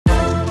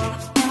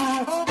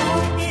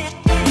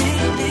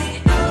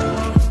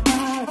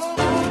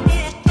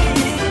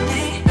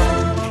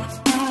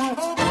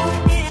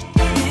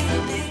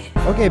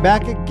Okay,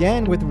 back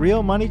again with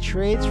real money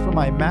trades for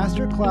my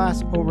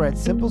masterclass over at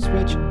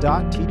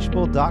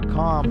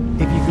simpleswitch.teachable.com.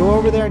 If you go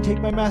over there and take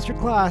my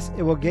masterclass,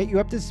 it will get you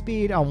up to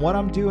speed on what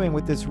I'm doing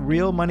with this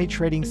real money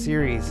trading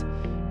series,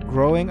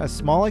 growing a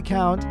small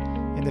account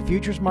in the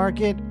futures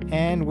market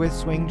and with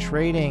swing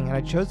trading. And I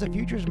chose the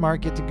futures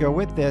market to go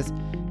with this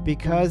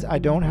because I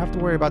don't have to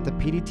worry about the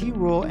PDT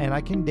rule and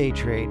I can day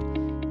trade.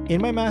 In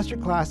my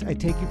masterclass, I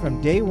take you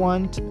from day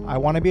one to I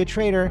want to be a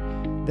trader,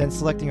 then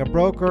selecting a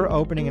broker,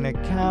 opening an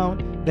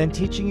account, then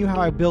teaching you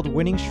how I build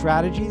winning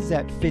strategies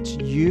that fits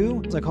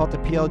you. So I call it the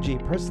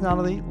PLG,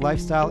 personality,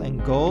 lifestyle,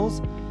 and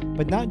goals.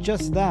 But not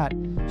just that,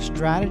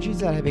 strategies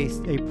that have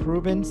a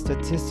proven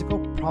statistical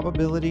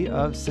probability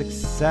of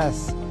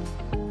success.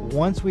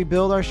 Once we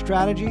build our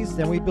strategies,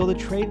 then we build a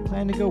trade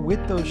plan to go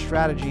with those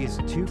strategies.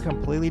 Two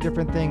completely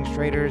different things,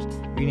 traders.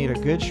 You need a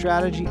good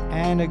strategy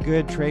and a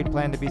good trade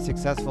plan to be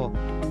successful.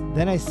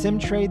 Then I sim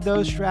trade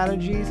those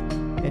strategies,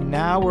 and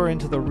now we're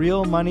into the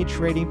real money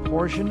trading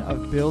portion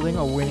of building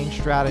a winning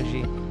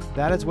strategy.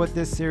 That is what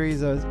this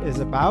series is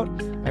about.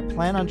 I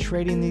plan on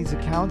trading these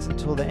accounts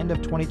until the end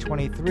of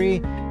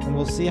 2023, and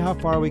we'll see how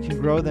far we can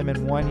grow them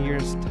in 1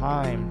 year's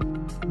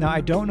time. Now,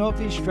 I don't know if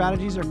these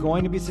strategies are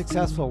going to be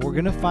successful. We're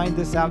going to find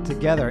this out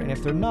together, and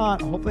if they're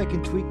not, hopefully I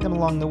can tweak them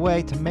along the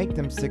way to make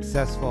them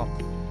successful.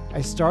 I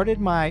started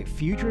my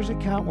futures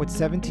account with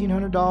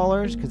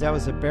 $1,700 because that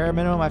was the bare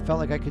minimum I felt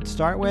like I could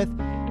start with.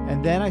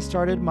 And then I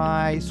started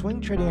my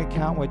swing trading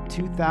account with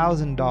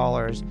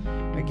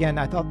 $2,000. Again,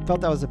 I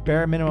felt that was the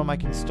bare minimum I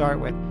can start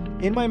with.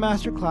 In my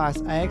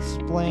masterclass, I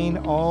explain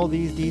all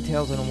these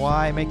details and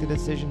why I make the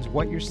decisions,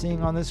 what you're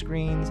seeing on the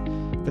screens,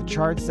 the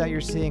charts that you're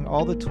seeing,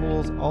 all the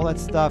tools, all that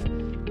stuff.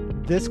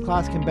 This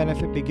class can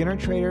benefit beginner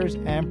traders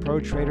and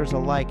pro traders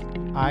alike.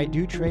 I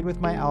do trade with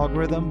my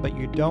algorithm, but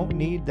you don't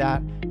need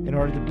that in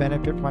order to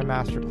benefit from my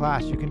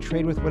masterclass. You can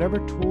trade with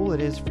whatever tool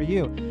it is for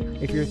you.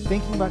 If you're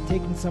thinking about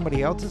taking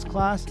somebody else's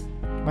class,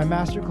 my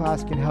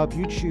masterclass can help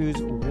you choose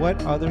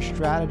what other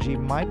strategy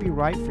might be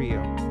right for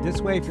you. This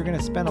way, if you're going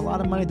to spend a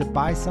lot of money to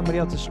buy somebody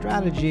else's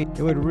strategy,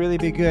 it would really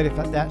be good if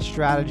that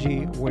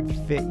strategy would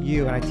fit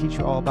you. And I teach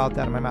you all about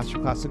that in my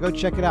masterclass, so go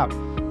check it out.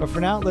 But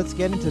for now, let's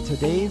get into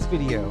today's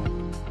video.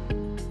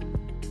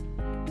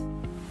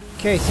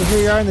 Okay, so here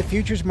we are in the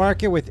futures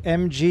market with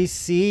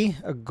MGC,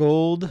 a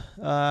gold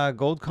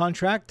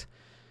contract.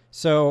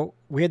 So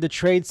we had the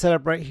trade set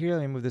up right here.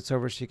 Let me move this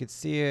over so you could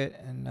see it.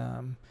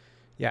 And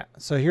yeah,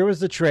 so here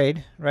was the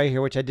trade right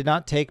here, which I did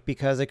not take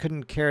because I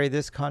couldn't carry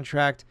this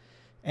contract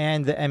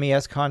and the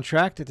MES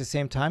contract at the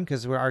same time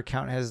because our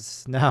account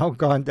has now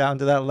gone down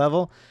to that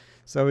level.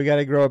 So we got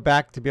to grow it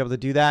back to be able to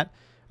do that.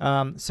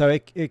 So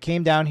it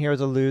came down here as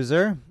a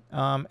loser,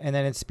 and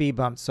then it speed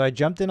bumped. So I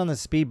jumped in on the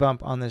speed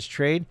bump on this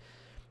trade.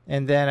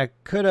 And then I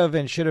could have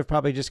and should have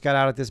probably just got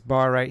out at this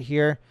bar right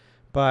here.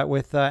 But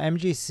with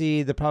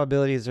MGC, the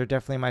probabilities are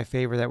definitely in my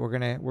favor that we're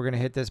gonna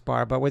hit this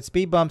bar. But with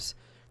speed bumps,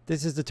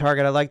 this is the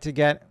target I like to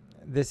get.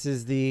 This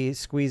is the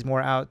squeeze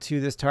more out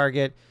to this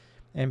target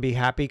and be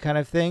happy kind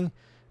of thing.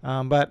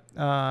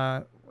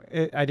 I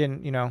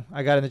didn't,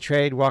 I got in the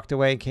trade, walked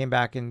away, came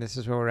back, and this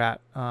is where we're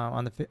at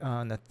on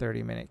the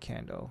 30-minute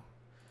candle.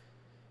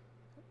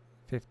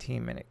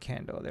 15-minute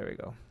candle. There we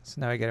go.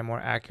 So now I get a more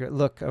accurate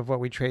look of what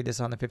we trade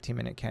this on the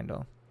 15-minute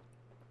candle.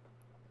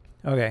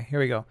 Okay, here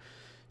we go.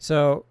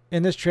 So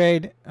in this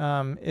trade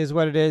is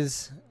what it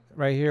is.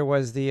 Right here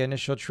was the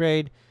initial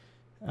trade.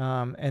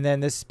 And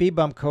then this speed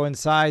bump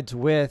coincides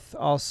with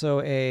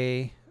also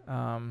a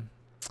long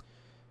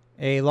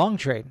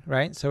trade,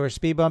 right? So we're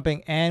speed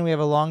bumping and we have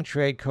a long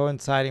trade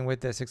coinciding with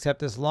this, except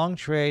this long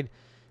trade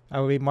I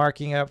will be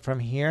marking up from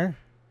here,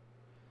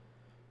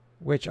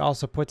 which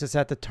also puts us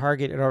at the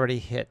target it already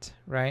hit,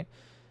 right?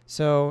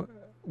 So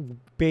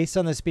based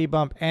on the speed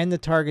bump and the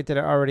target that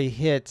it already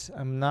hit,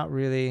 I'm not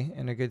really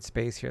in a good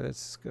space here.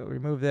 Let's go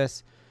remove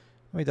this.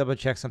 Let me double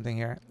check something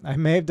here. I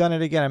may have done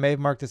it again. I may have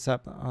marked this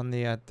up on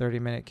the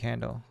 30-minute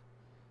candle.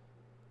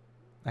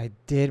 I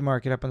did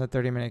mark it up on the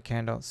 30-minute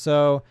candle.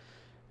 So,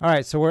 all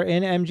right, so we're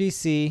in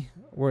MGC.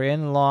 We're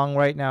in long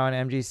right now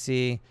in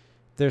MGC.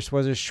 There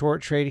was a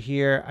short trade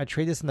here. I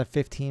trade this in the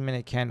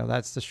 15-minute candle.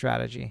 That's the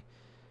strategy.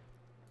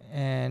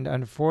 And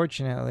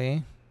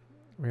unfortunately,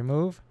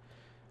 remove.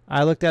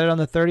 I looked at it on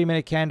the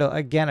 30-minute candle.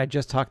 Again, I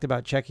just talked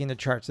about checking the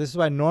charts. This is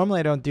why normally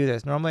I don't do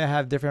this. Normally I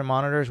have different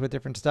monitors with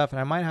different stuff, and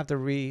I might have to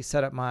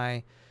reset up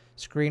my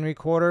screen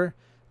recorder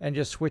and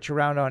just switch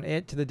around on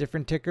it to the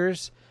different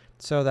tickers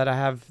so that I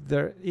have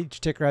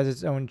each ticker has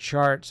its own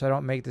chart so I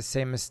don't make the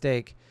same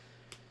mistake.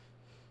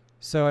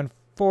 So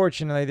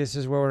unfortunately, this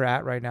is where we're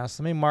at right now.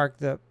 So let me mark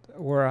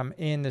where I'm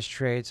in this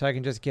trade so I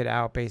can just get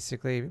out,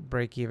 basically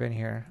break even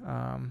here.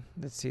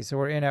 Let's see. So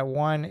we're in at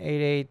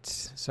 188.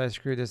 So I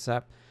screwed this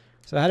up.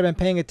 So had I been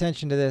paying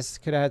attention to this,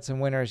 could have had some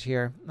winners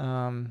here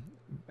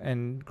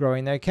and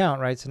growing the account,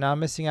 right? So now I'm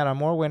missing out on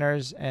more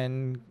winners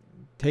and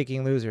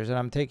taking losers. And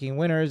I'm taking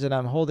winners and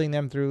I'm holding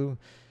them through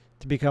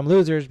to become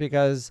losers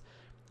because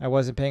I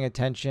wasn't paying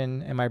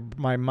attention and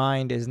my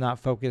mind is not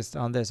focused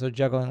on this. So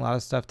juggling a lot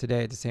of stuff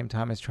today at the same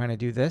time as trying to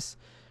do this.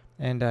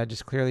 and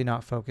just clearly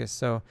not focused.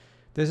 So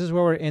this is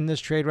where we're in this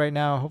trade right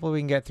now. Hopefully we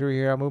can get through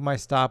here. I'll move my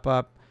stop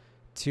up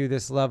to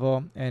this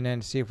level and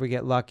then see if we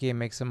get lucky and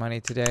make some money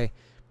today.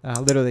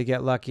 Literally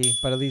get lucky,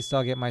 but at least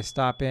I'll get my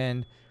stop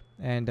in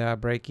and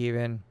break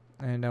even,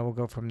 and we'll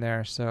go from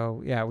there.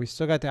 So yeah, we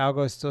still got the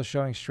algo still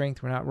showing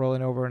strength. We're not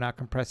rolling over, we're not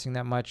compressing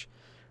that much.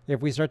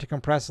 If we start to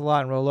compress a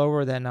lot and roll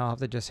over, then I'll have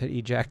to just hit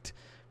eject.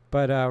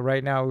 But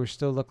right now we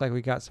still look like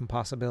we got some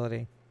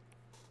possibility.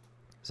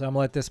 So I'm gonna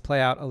let this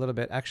play out a little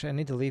bit. Actually, I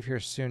need to leave here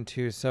soon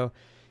too. So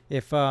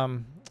if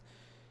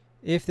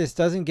this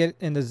doesn't get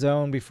in the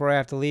zone before I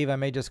have to leave, I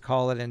may just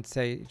call it and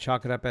say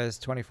chalk it up as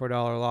 $24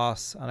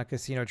 loss on a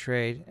casino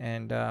trade,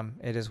 and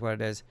it is what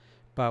it is.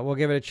 But we'll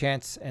give it a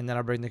chance, and then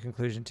I'll bring the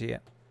conclusion to you.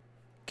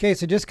 Okay,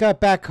 so just got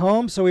back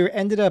home. So we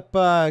ended up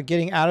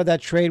getting out of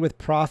that trade with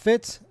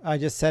profits. I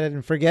just set it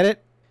and forget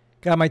it.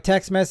 Got my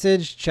text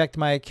message, checked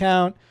my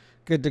account,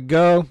 good to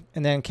go,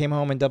 and then came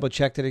home and double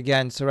checked it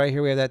again. So right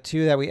here we have that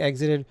 2 that we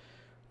exited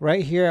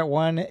right here at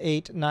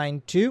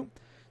 1892.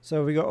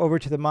 So if we go over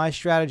to the My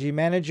Strategy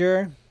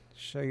Manager,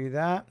 show you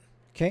that.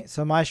 Okay,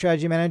 so My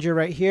Strategy Manager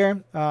right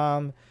here.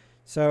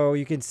 So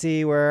you can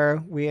see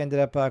where we ended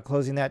up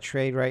closing that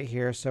trade right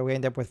here. So we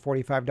end up with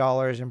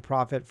 $45 in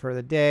profit for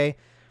the day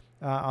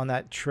on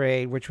that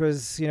trade, which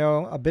was, you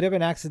know, a bit of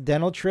an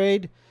accidental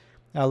trade.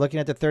 Looking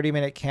at the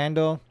 30-minute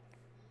candle.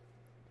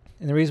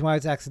 And the reason why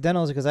it's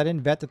accidental is because I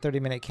didn't vet the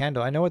 30-minute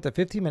candle. I know what the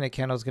 15-minute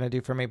candle is going to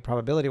do for me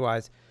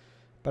probability-wise,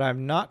 but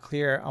I'm not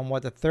clear on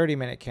what the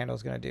 30-minute candle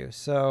is going to do.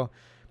 So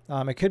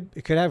it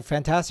could have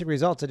fantastic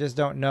results. I just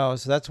don't know.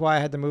 So that's why I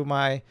had to move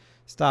my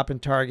stop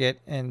and target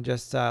and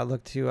just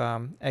look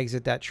to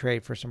exit that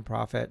trade for some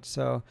profit.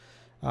 So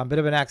a bit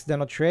of an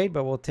accidental trade,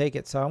 but we'll take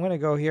it. So I'm going to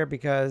go here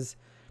because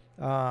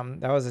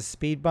that was a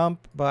speed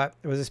bump, but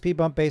it was a speed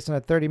bump based on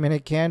a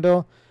 30-minute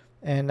candle,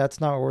 and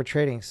that's not what we're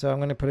trading. So I'm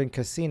going to put in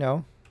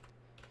casino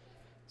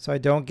so I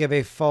don't give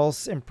a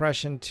false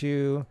impression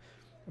to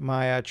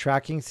my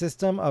tracking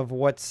system of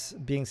what's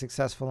being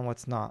successful and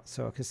what's not.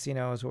 So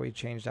casino is what we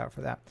changed out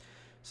for that.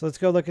 So let's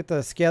go look at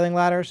the scaling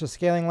ladder. So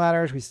scaling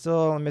ladders, we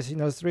still are missing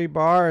those 3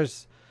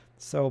 bars.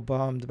 So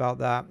bummed about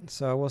that.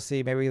 So we'll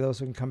see. Maybe those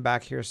can come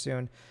back here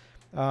soon.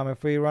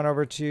 If we run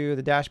over to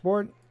the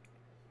dashboard.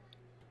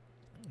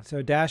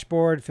 So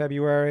dashboard,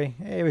 February.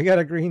 Hey, we got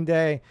a green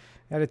day.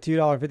 Had a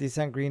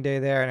 $2.50 green day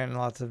there, and then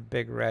lots of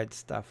big red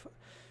stuff.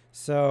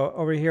 So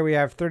over here we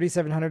have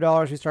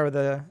 $3,700. We start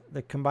with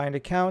the combined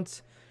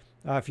accounts,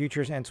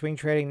 futures and swing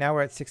trading. Now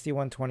we're at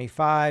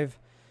 6125.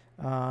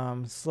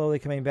 Slowly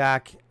coming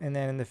back, and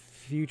then in the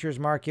futures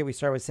market we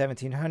start with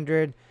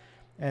 1700,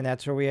 and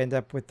that's where we end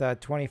up with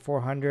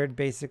 2400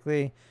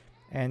 basically.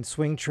 And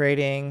swing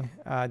trading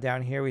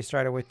down here we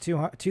started with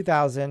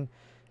 2000,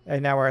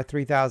 and now we're at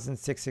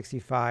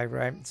 3665,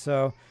 right?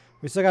 So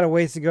we still got a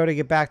ways to go to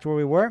get back to where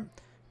we were,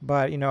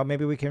 but you know,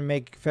 maybe we can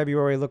make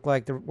February look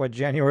like what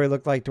January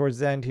looked like towards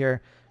the end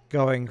here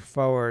going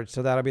forward.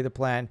 So that'll be the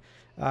plan.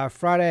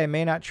 Friday, I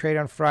may not trade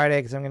on Friday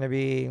because I'm going to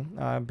be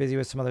busy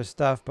with some other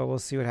stuff, but we'll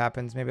see what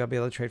happens. Maybe I'll be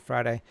able to trade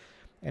Friday.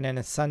 And then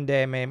a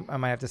Sunday, I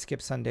might have to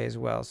skip Sunday as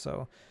well.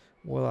 So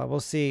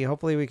we'll see.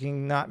 Hopefully we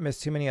can not miss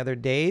too many other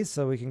days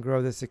so we can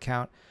grow this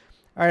account.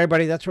 All right,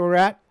 everybody, that's where we're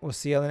at. We'll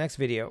see you on the next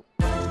video.